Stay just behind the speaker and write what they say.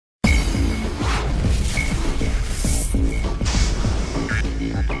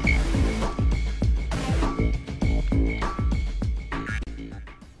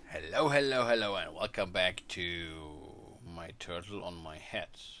Hello, and welcome back to my turtle on my head.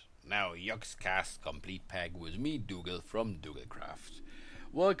 Now, Yogscast complete pack with me, Dougal from Dougalcraft.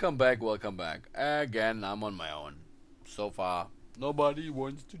 Welcome back. Again, I'm on my own. So far, nobody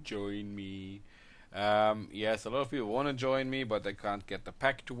wants to join me. Yes, a lot of people want to join me, but they can't get the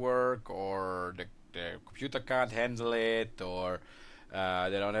pack to work, or the computer can't handle it, or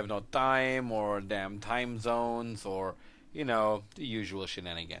they don't have no time, or damn time zones, or the usual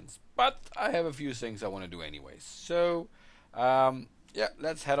shenanigans. But I have a few things I want to do anyways. So, yeah,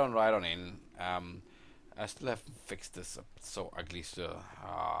 let's head on right on in. I still haven't fixed this up. It's so ugly still.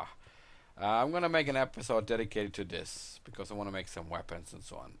 I'm gonna make an episode dedicated to this because I want to make some weapons and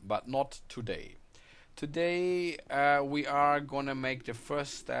so on. But not today. Today we are gonna make the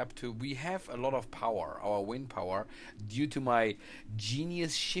first step to. We have a lot of power, our wind power, due to my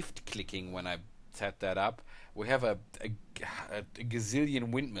genius shift clicking when I set that up. We have a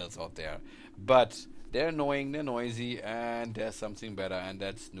gazillion windmills out there, but they're annoying, they're noisy, and there's something better, and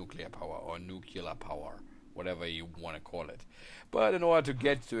that's nuclear power or nuclear power, whatever you want to call it. But in order to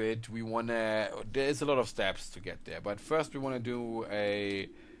get to it, we wanna. There's a lot of steps to get there. But first, we wanna do a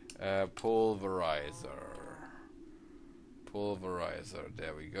pulverizer. Pulverizer.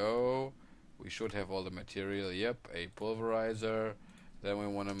 There we go. We should have all the material. Yep, a pulverizer. Then we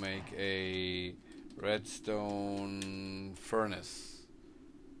want to make a redstone furnace.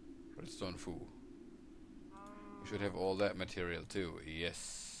 Redstone foo. We should have all that material too.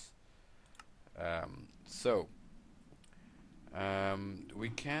 Yes. So we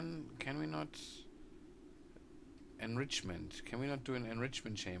can we not enrichment? Can we not do an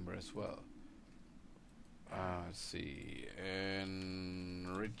enrichment chamber as well? Let's see.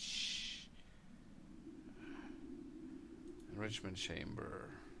 Enrichment chamber.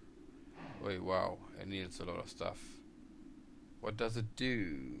 Wait, wow, it needs a lot of stuff. What does it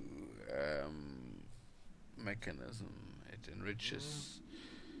do? Mechanism. It enriches.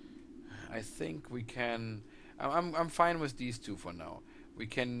 I think we can. I'm fine with these two for now. We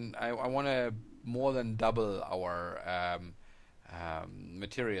can. I want to more than double our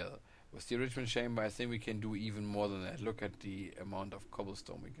material with the enrichment chamber. I think we can do even more than that. Look at the amount of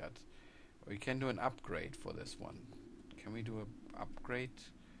cobblestone we got. We can do an upgrade for this one. Can we do an upgrade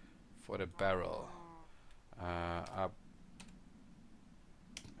for the barrel?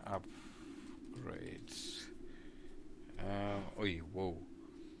 Upgrade. Whoa.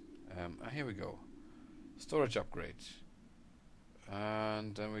 Here we go. Storage upgrade.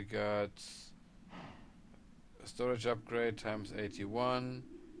 And then we got storage upgrade times 81.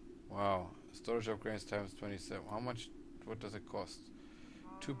 Wow. Storage upgrades times 27. How much? What does it cost?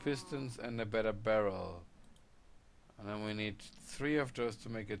 2 pistons and a better barrel. And then we need 3 of those to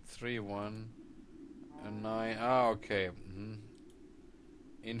make it 3-1. And 9. Okay.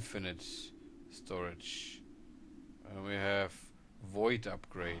 Infinite storage. And we have void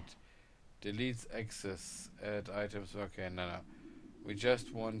upgrade. Deletes access, add items. Okay, no. We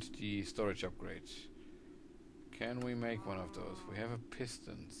just want the storage upgrade. Can we make one of those? We have a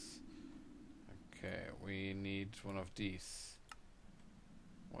pistons. Okay, we need one of these.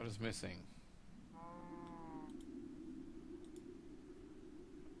 What is missing?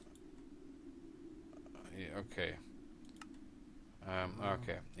 Okay.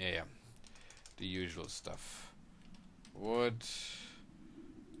 Okay. Yeah. The usual stuff. Wood.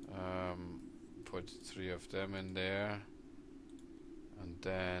 Put 3 of them in there. And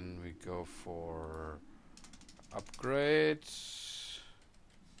then we go for upgrade.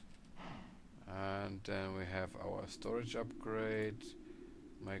 And then we have our storage upgrade.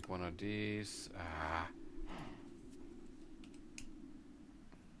 Make one of these.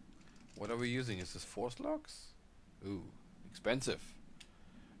 What are we using? Is this force logs? Ooh, expensive.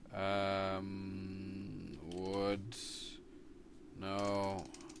 Wood. No.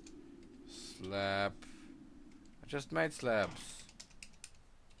 Slab. I just made slabs.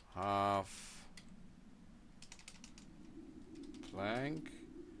 Half. Plank.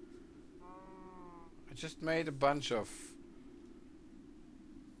 I just made a bunch of.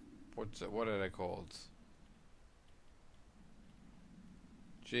 What are they called?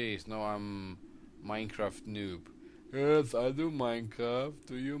 Jeez, no, I'm Minecraft noob. Yes, I do Minecraft.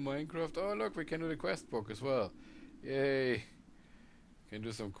 Do you Minecraft? Oh, look, we can do the quest book as well. Yay. Can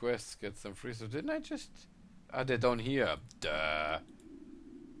do some quests, get some free stuff. Didn't I just... they're down here. Duh.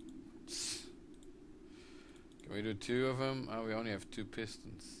 Can we do 2 of them? We only have 2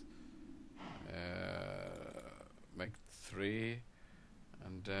 pistons. Make 3.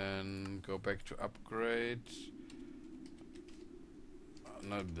 And then go back to upgrade.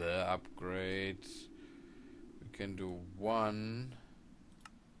 Not the upgrade. We can do 1.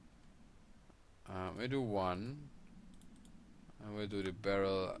 We do one, and we'll do the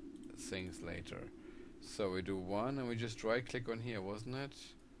barrel things later. So we do one, and we just right click on here, wasn't it?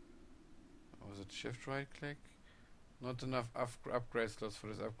 Or was it shift right click? Not enough upgrade slots for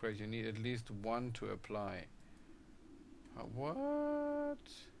this upgrade. You need at least one to apply. What?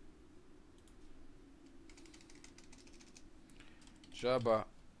 Jabba.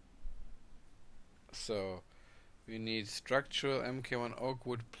 So we need structural MK1 oak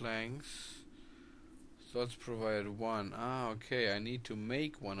wood planks. Slots provided one. Ah, okay. I need to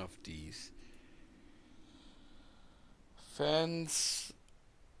make one of these. Fence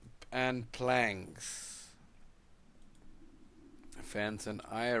and planks. Fence and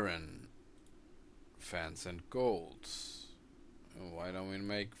iron. Fence and golds. Why don't we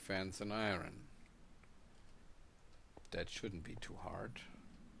make fence and iron? That shouldn't be too hard.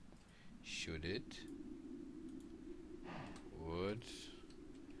 Should it? Wood.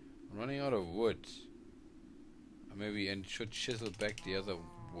 I'm running out of wood. Maybe and should chisel back the other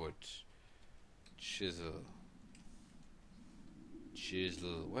wood. Chisel.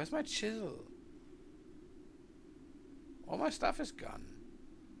 Chisel. Where's my chisel? All my stuff is gone.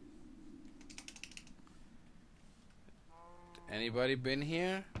 Anybody been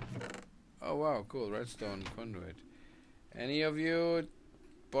here? Oh wow, cool. Redstone conduit. Any of you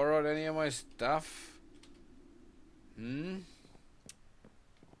borrowed any of my stuff? Hmm?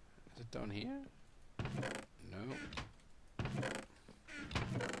 Is it down here? No.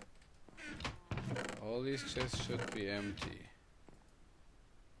 All these chests should be empty.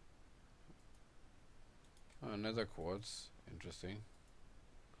 Oh, another quartz. Interesting.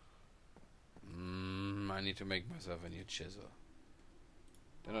 I need to make myself a new chisel.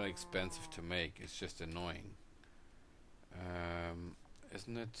 They're not expensive to make, it's just annoying.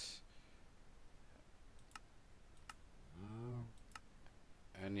 Isn't it?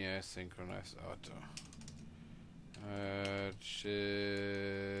 NES synchronized auto.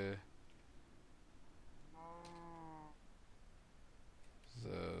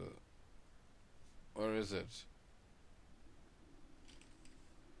 Where is it?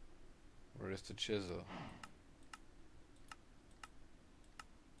 Where is the chisel?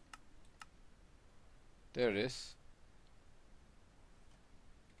 There it is.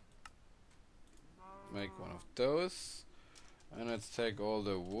 Make one of those. And let's take all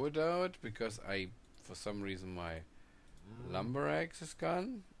the wood out because for some reason my lumber axe is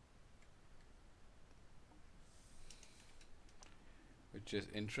gone. Which is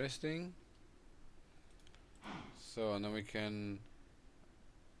interesting. So, and then we can...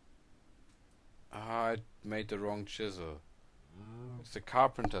 I made the wrong chisel. It's the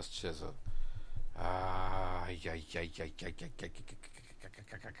carpenter's chisel. I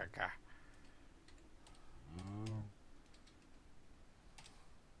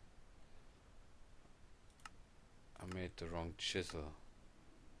made the wrong chisel.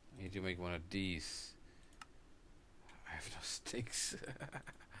 I need to make one of these. I have no sticks.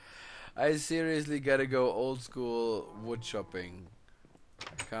 I seriously gotta go old school wood chopping.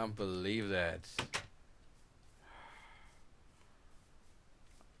 I can't believe that.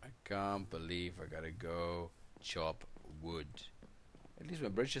 I can't believe I gotta go chop wood. At least my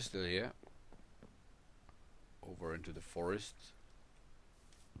bridge is still here. Over into the forest.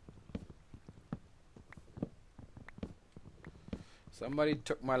 Somebody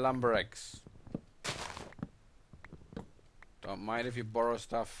took my lumber axe. Don't mind if you borrow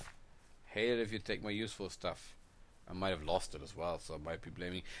stuff. Hate it if you take my useful stuff. I might have lost it as well, so I might be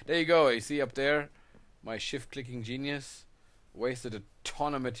blaming. There you go, you see up there? My shift clicking genius wasted a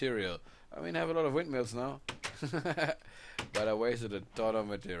ton of material. I mean, I have a lot of windmills now. But I wasted a ton of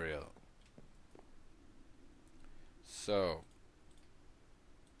material. So.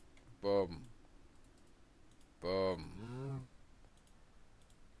 Boom. Boom.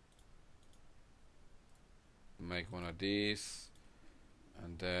 Make one of these.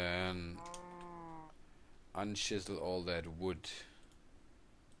 And then unchisel all that wood.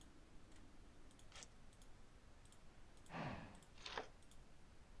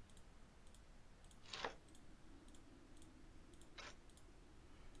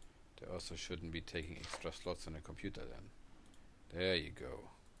 They also shouldn't be taking extra slots on a computer then. There you go.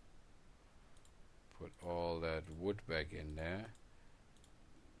 Put all that wood back in there.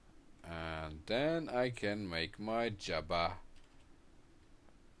 And then I can make my Jabba.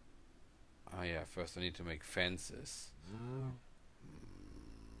 Ah yeah, first I need to make fences.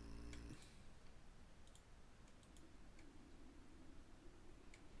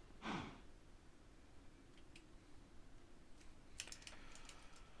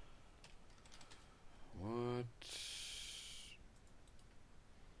 What?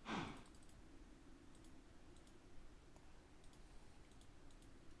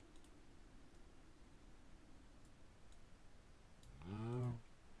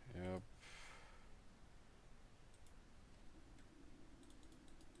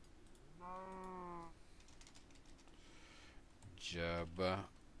 job.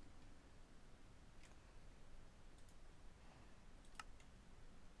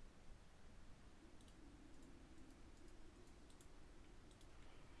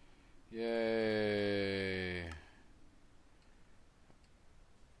 Yay.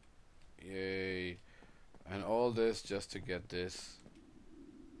 Yay. And all this just to get this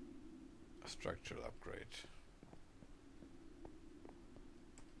structural upgrade.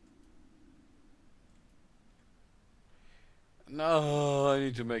 No, I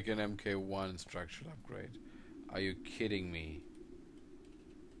need to make an MK1 structural upgrade. Are you kidding me?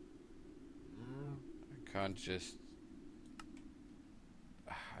 I can't just...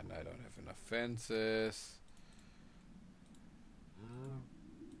 And I don't have enough fences.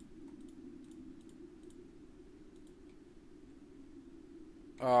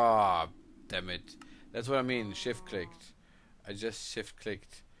 Ah, damn it. That's what I mean, shift clicked. I just shift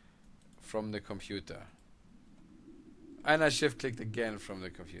clicked from the computer. And I shift clicked again from the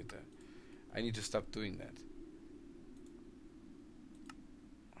computer. I need to stop doing that.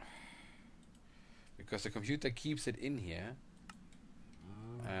 Because the computer keeps it in here.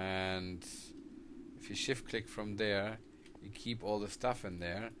 And if you shift click from there, you keep all the stuff in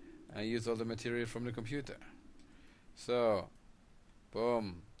there and use all the material from the computer. So,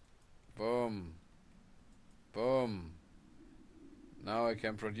 boom, boom, boom. Now I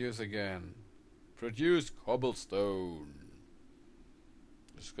can produce again. Produce cobblestone.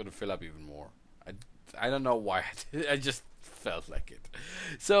 Just gonna fill up even more. I don't know why I just felt like it.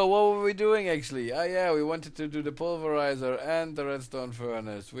 So what were we doing actually? Ah yeah, we wanted to do the pulverizer and the redstone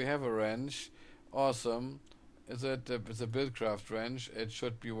furnace. We have a wrench. Awesome. It's a buildcraft wrench. It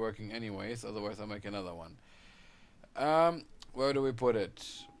should be working anyways, otherwise I'll make another one. Where do we put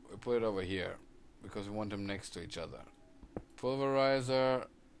it? We put it over here because we want them next to each other. Pulverizer.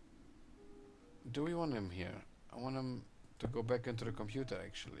 Do we want him here? I want him to go back into the computer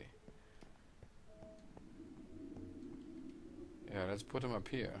actually. Yeah, let's put him up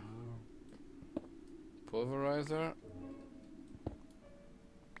here. Pulverizer.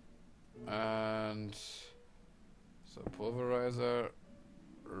 And so pulverizer,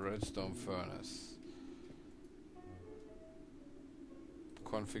 redstone furnace.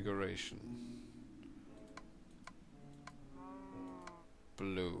 Configuration.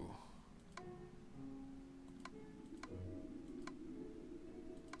 Blue.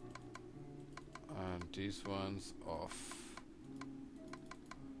 And these ones off.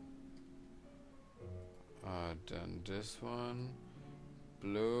 Then this one.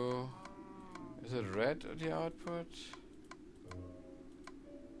 Blue. Is it red at the output?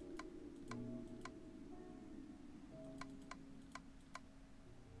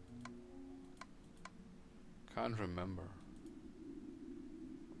 Can't remember.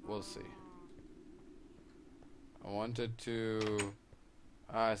 We'll see. I wanted to...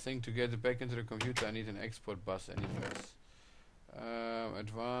 I think to get it back into the computer I need an export bus anyways.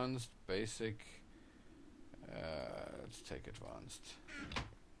 Advanced, basic. Let's take advanced. I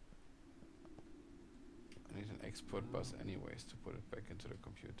need an export bus anyways to put it back into the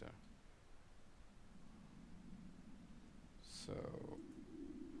computer. So...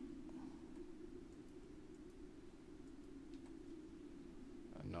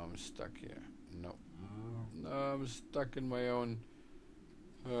 and now I'm stuck here. No. No, I'm stuck in my own...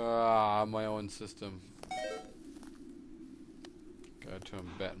 my own system. Gotta turn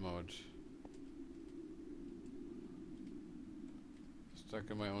bat mode. Stuck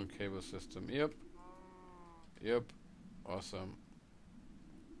in my own cable system. Yep. Yep. Awesome.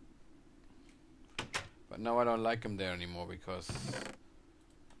 But now I don't like them there anymore because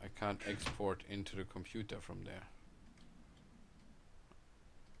I can't export into the computer from there.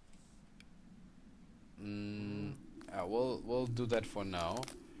 We'll do that for now.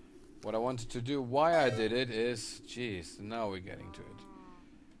 What I wanted to do, why I did it is, geez, now we're getting to it.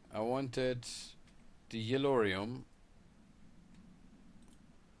 I wanted the yellorium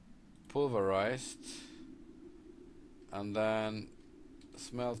pulverized and then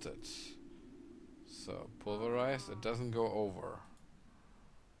smelted. So pulverized, it doesn't go over.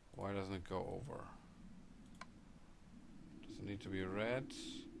 Why doesn't it go over? Does it need to be red?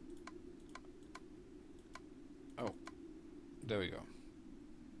 Oh, there we go.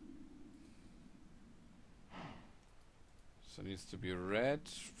 So it needs to be red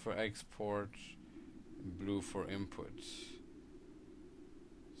for export, and blue for input.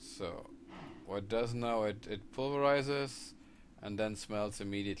 So what it does now, it pulverizes and then smelts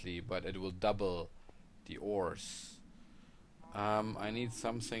immediately, but it will double the ores. I need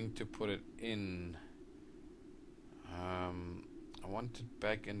something to put it in. I want it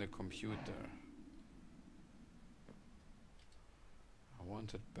back in the computer. I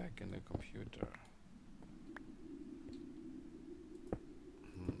want it back in the computer.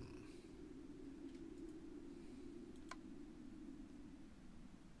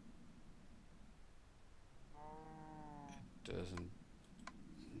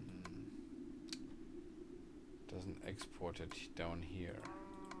 Doesn't export it down here.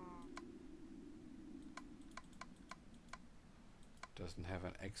 Doesn't have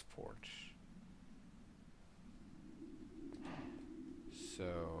an export.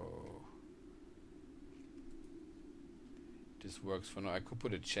 So this works for now. I could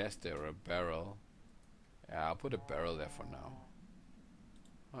put a chest there or a barrel. Yeah, I'll put a barrel there for now.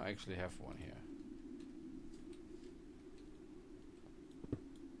 I actually have one here.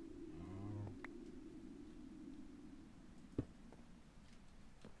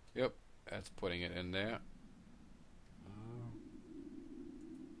 Yep, that's putting it in there.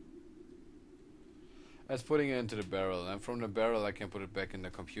 That's putting it into the barrel, and from the barrel I can put it back in the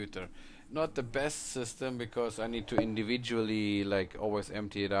computer. Not the best system because I need to individually like always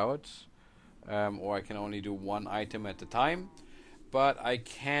empty it out, or I can only do one item at a time. But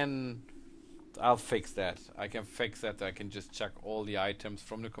I'll fix that. I can fix that. I can just chuck all the items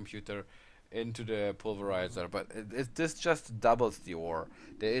from the computer into the pulverizer, but this just doubles the ore.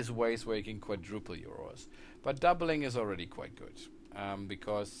 There is ways where you can quadruple your ores, but doubling is already quite good,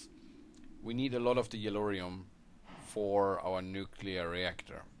 because we need a lot of the yellorium for our nuclear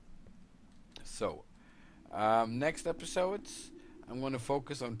reactor. So next episodes I'm going to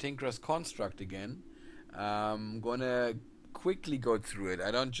focus on Tinker's construct again. I'm going to quickly go through it.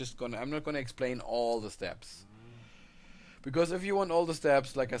 I'm not going to explain all the steps. Because if you want all the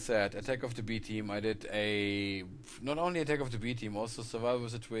steps, like I said, Attack of the B Team, I did not only Attack of the B Team, also Survival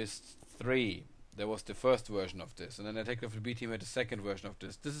with a Twist 3. There was the first version of this, and then Attack of the B Team had the second version of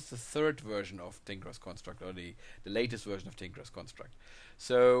this. This is the third version of Tinker's Construct, or the latest version of Tinker's Construct.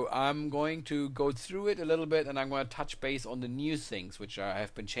 So I'm going to go through it a little bit, and I'm going to touch base on the new things which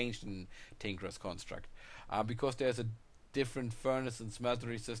have been changed in Tinker's Construct. Because there's a different furnace and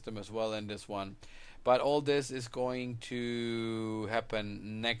smeltery system as well in this one. But all this is going to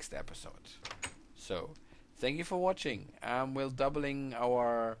happen next episode. So, thank you for watching. We're doubling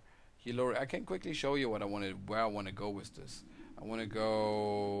our Yellorium. I can quickly show you where I want to go with this. I want to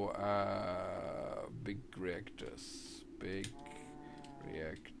go big reactors. Big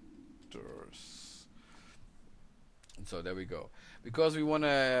reactors. So there we go. Because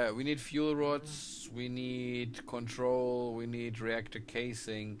we need fuel rods, we need control, we need reactor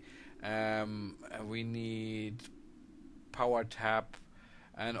casing. We need power tap,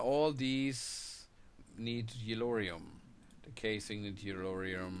 and all these need yellorium. The casing needs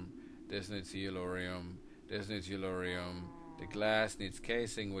yellorium, this needs yellorium, this needs yellorium, the glass needs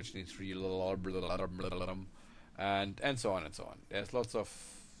casing, which needs yellorium, and so on and so on. There's lots of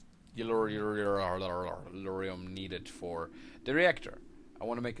yellorium needed for the reactor. I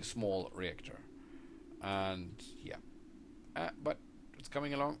want to make a small reactor, and yeah, but it's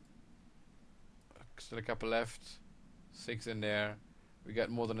coming along. Still a couple left. 6 in there. We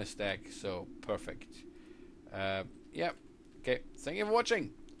got more than a stack, so perfect. Yeah. Okay. Thank you for watching.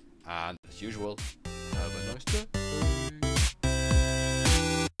 And as usual, have a nice day.